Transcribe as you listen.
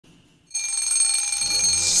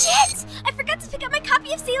Shit! I forgot to pick up my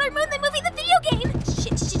copy of Sailor Moon, the movie, the video game!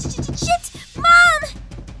 Shit! Mom!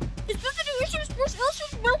 Is this the new issue of Sports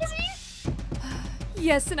Illustrated magazine?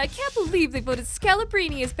 Yes, and I can't believe they voted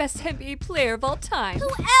Scalabrini as best NBA player of all time. Who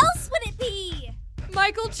else would it be?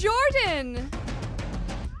 Michael Jordan!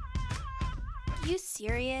 You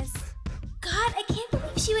serious? God, I can't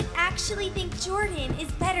believe she would actually think Jordan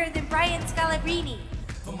is better than Brian Scalabrine.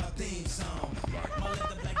 Hold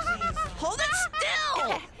it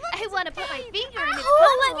still! I want to put my finger in his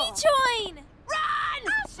Oh, butthole. Let me join! Run!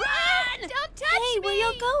 Run! Don't touch me! Hey, where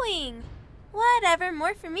you going? Whatever,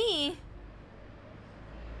 more for me.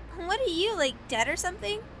 What are you, like, dead or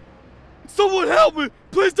something? Someone help me!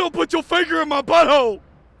 Please don't put your finger in my butthole!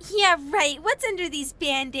 Yeah, right. What's under these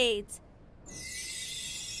Band-Aids?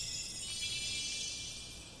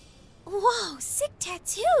 Whoa, sick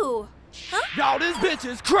tattoo! Huh? Y'all, this bitch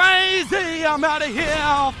is crazy! I'm out of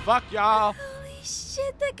here! Fuck y'all! Holy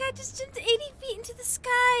shit, that guy just jumped 80 feet into the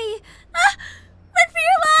sky! Ah! Run for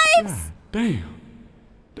your lives! Damn.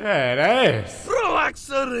 That ass. Relax,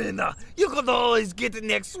 Serena. You could always get it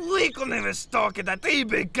next week when they restock it at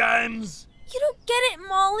eBay Games. You don't get it,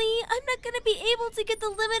 Molly. I'm not gonna be able to get the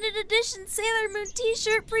limited edition Sailor Moon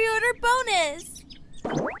t-shirt pre-order bonus.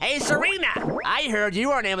 Hey, Serena! I heard you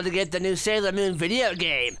weren't able to get the new Sailor Moon video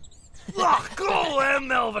game. Oh, go away,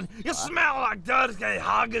 Melvin. You smell like dirty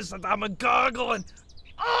haggis and I'm gargling.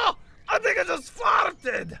 Oh, I think I just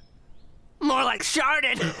farted. More like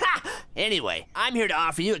sharded. Anyway, I'm here to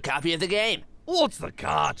offer you a copy of the game. What's the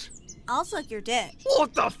catch? I'll suck your dick.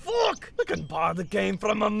 What the fuck? I can buy the game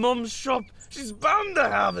from my mum's shop. She's bound to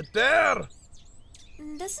have it there.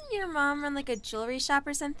 Doesn't your mom run like a jewelry shop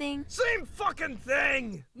or something? Same fucking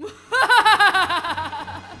thing.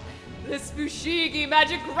 This Fushigi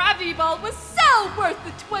magic gravity ball was so worth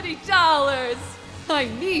the $20! I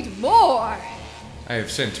need more! I have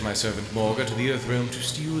sent my servant Morga to the Earth Realm to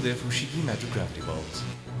steal their Fushigi magic gravity balls.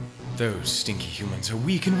 Those stinky humans are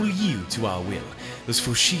weak and will yield to our will. Those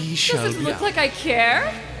Fushigi shall Does it be look out. like I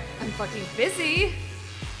care? I'm fucking busy.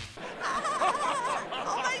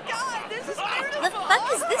 Oh my god, this is beautiful! The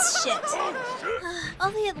fuck is this shit? All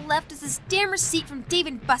they had left is this damn receipt from Dave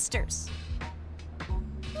 & Buster's.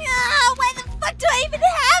 Why the fuck do I even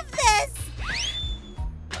have this?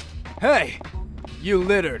 Hey! You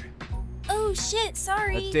littered. Oh shit,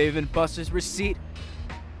 sorry. A Dave & Buster's receipt?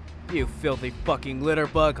 You filthy fucking litter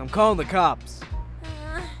bug, I'm calling the cops.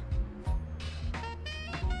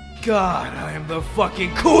 God, I am the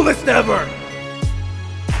fucking coolest ever!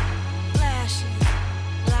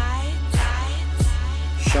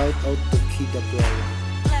 Shout out to Kida Bryan.